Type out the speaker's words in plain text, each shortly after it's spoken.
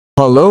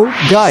Hello,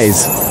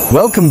 guys.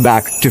 Welcome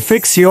back to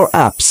Fix Your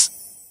Apps,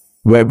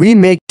 where we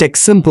make tech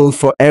simple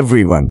for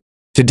everyone.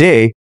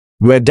 Today,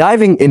 we're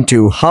diving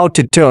into how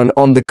to turn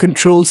on the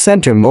Control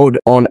Center mode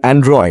on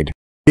Android.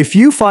 If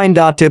you find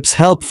our tips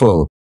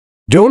helpful,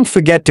 don't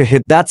forget to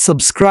hit that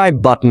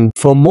subscribe button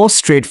for more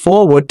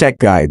straightforward tech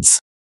guides.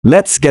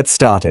 Let's get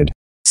started.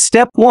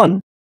 Step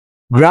 1.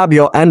 Grab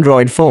your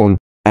Android phone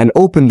and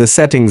open the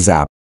Settings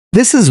app.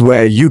 This is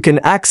where you can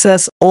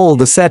access all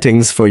the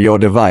settings for your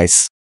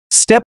device.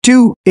 Step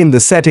 2. In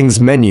the Settings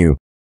menu,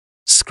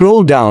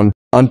 scroll down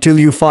until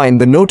you find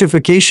the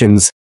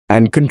Notifications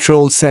and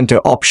Control Center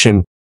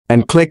option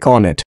and click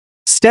on it.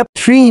 Step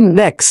 3.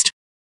 Next,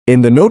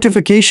 in the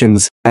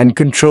Notifications and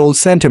Control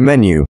Center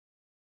menu,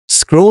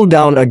 scroll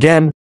down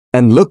again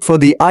and look for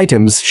the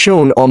items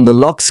shown on the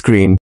lock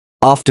screen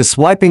after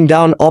swiping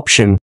down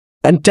option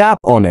and tap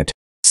on it.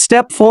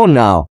 Step 4.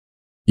 Now,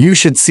 you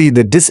should see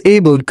the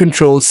disabled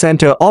Control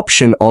Center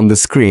option on the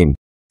screen.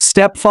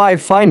 Step 5.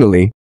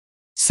 Finally,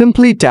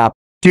 simply tap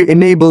to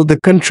enable the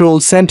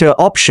Control Center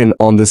option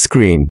on the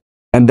screen.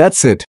 And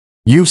that's it.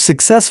 You've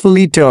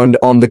successfully turned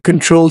on the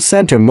Control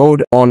Center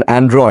mode on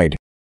Android.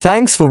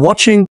 Thanks for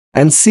watching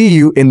and see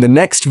you in the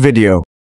next video.